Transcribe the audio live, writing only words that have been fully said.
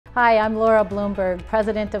Hi, I'm Laura Bloomberg,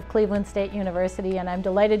 president of Cleveland State University, and I'm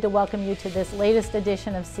delighted to welcome you to this latest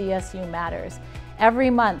edition of CSU Matters. Every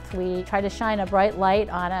month we try to shine a bright light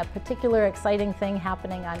on a particular exciting thing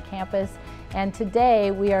happening on campus, and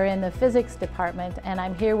today we are in the physics department, and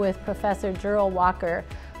I'm here with Professor Jearl Walker,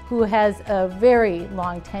 who has a very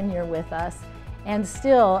long tenure with us, and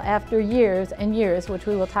still, after years and years, which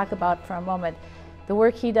we will talk about for a moment, the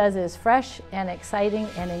work he does is fresh and exciting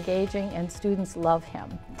and engaging, and students love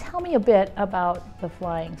him. Tell me a bit about the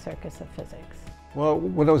Flying Circus of Physics. Well,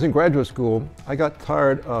 when I was in graduate school, I got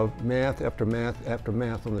tired of math after math after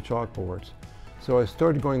math on the chalkboards. So I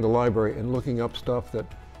started going to the library and looking up stuff that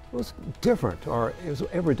was different, or it was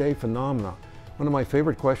everyday phenomena. One of my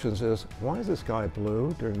favorite questions is, why is the sky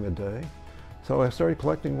blue during the day? So I started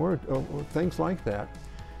collecting things like that.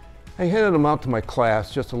 I handed them out to my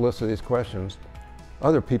class, just a list of these questions.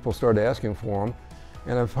 Other people started asking for them,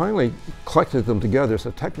 and I finally collected them together as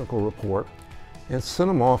a technical report and sent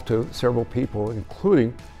them off to several people,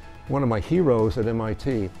 including one of my heroes at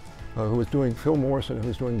MIT, who was doing, Phil Morrison, who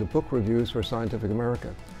was doing the book reviews for Scientific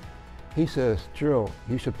American. He says, "Jearl,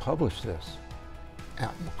 you should publish this."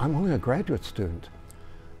 I'm only a graduate student.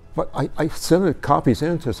 But I sent copies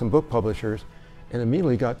in to some book publishers and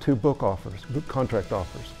immediately got 2 book offers, book contract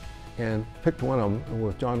offers, and picked one of them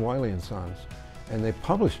with John Wiley & Sons. And they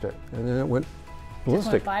published it, and then it went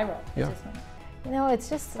ballistic. It went viral. Yeah. You know, it's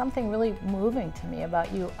just something really moving to me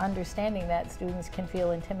about you understanding that students can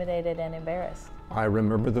feel intimidated and embarrassed. I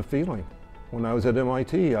remember the feeling. When I was at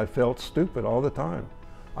MIT, I felt stupid all the time.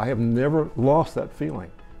 I have never lost that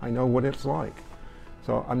feeling. I know what it's like.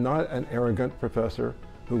 So I'm not an arrogant professor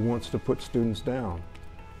who wants to put students down.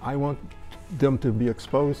 I want them to be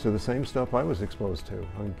exposed to the same stuff I was exposed to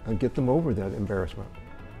and get them over that embarrassment.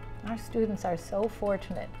 Our students are so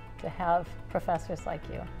fortunate to have professors like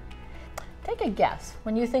you. Take a guess.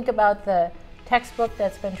 When you think about the textbook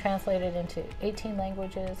that's been translated into 18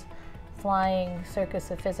 languages, Flying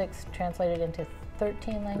Circus of Physics translated into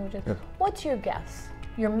 13 languages, Yes. What's your guess?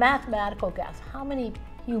 Your mathematical guess. How many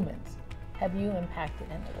humans have you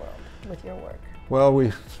impacted in the world with your work? Well,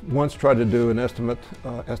 we once tried to do an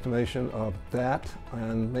estimation of that,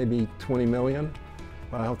 and maybe 20 million.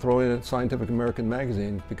 I'll throw in Scientific American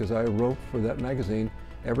magazine because I wrote for that magazine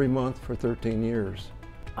every month for 13 years.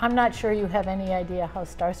 I'm not sure you have any idea how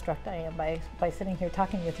starstruck I am by sitting here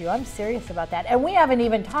talking with you. I'm serious about that. And we haven't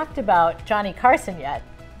even talked about Johnny Carson yet.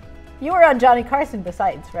 You were on Johnny Carson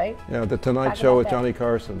besides, right? Yeah, the Tonight Show with Johnny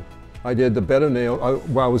Carson. I did the bed of nails.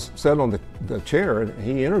 I was sat on the chair and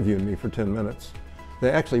he interviewed me for 10 minutes.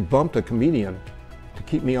 They actually bumped a comedian to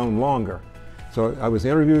keep me on longer. So I was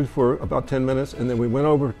interviewed for about 10 minutes, and then we went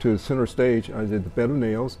over to the center stage. I did the bed of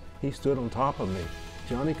nails. He stood on top of me.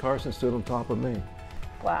 Johnny Carson stood on top of me.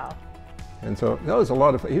 Wow. And so that was a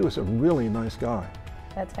lot of, he was a really nice guy.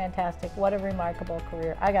 That's fantastic. What a remarkable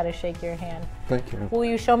career. I got to shake your hand. Thank you. Will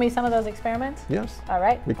you show me some of those experiments? Yes. All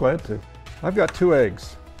right. Be glad to. I've got 2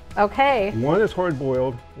 eggs. Okay. One is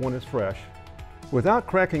hard-boiled, one is fresh. Without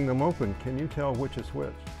cracking them open, can you tell which is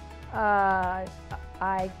which?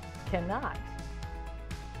 I cannot.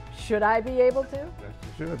 Should I be able to? Yes,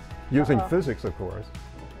 you should. Using physics, of course.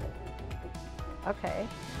 Okay,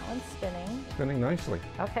 that one's spinning. Spinning nicely.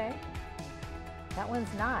 Okay, that one's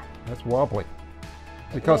not. That's wobbly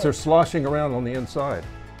because they're sloshing around on the inside.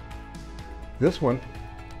 This one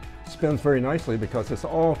spins very nicely because it's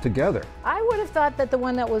all together. I would have thought that the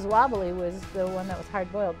one that was wobbly was the one that was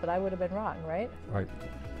hard-boiled, but I would have been wrong, right? Right.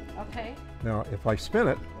 Okay. Now, if I spin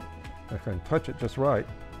it, if I touch it just right,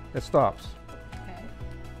 it stops. Okay.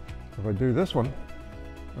 If I do this one,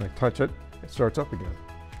 and I touch it, it starts up again.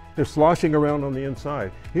 They're sloshing around on the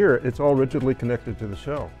inside. Here, it's all rigidly connected to the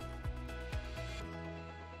shell.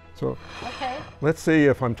 So, Okay. let's see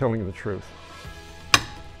if I'm telling you the truth.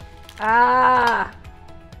 Ah!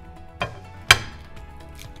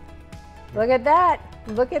 Look at that.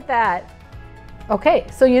 Look at that. Okay,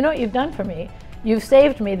 so you know what you've done for me? You've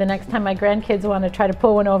saved me the next time my grandkids want to try to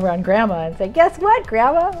pull one over on Grandma and say, guess what,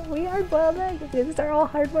 Grandma? We hard-boiled eggs. These are all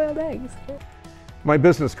hard-boiled eggs. My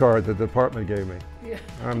business card the department gave me. Yeah.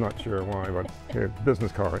 I'm not sure why, but here,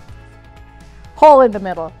 business card. Hole in the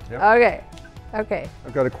middle. Yep. Okay. Okay.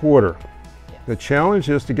 I've got a quarter. Yes. The challenge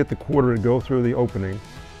is to get the quarter to go through the opening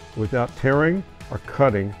without tearing or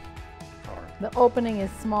cutting The opening is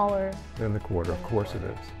smaller than the quarter. Of course it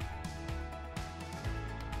is.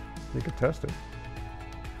 You could test it.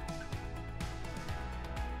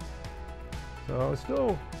 So it's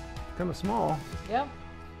still kind of small. Yep.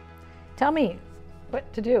 Tell me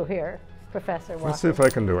what to do here, Professor Walker. Let's see if I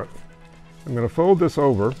can do it. I'm going to fold this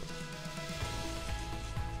over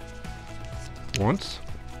once.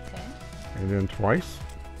 And then twice.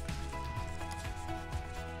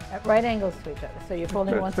 At right angles to each other. So you're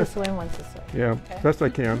holding once this way and once this way. Yeah, Okay. best I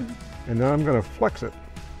can. And then I'm going to flex it.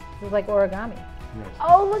 This is like origami. Yes.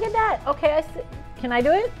 Oh, look at that. Okay, I see. Can I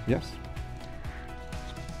do it? Yes.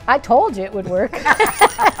 I told you it would work.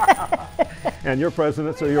 And you're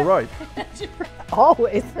president, so you're right.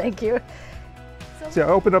 Always, thank you. See, I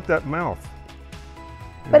opened up that mouth.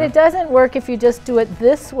 But it doesn't work if you just do it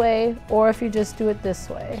this way or if you just do it this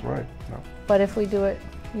way. That's right. No. But if we do it,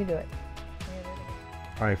 you do it.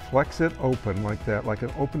 I flex it open like that, like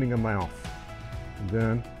an opening a mouth. And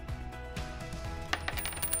then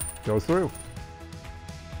goes through.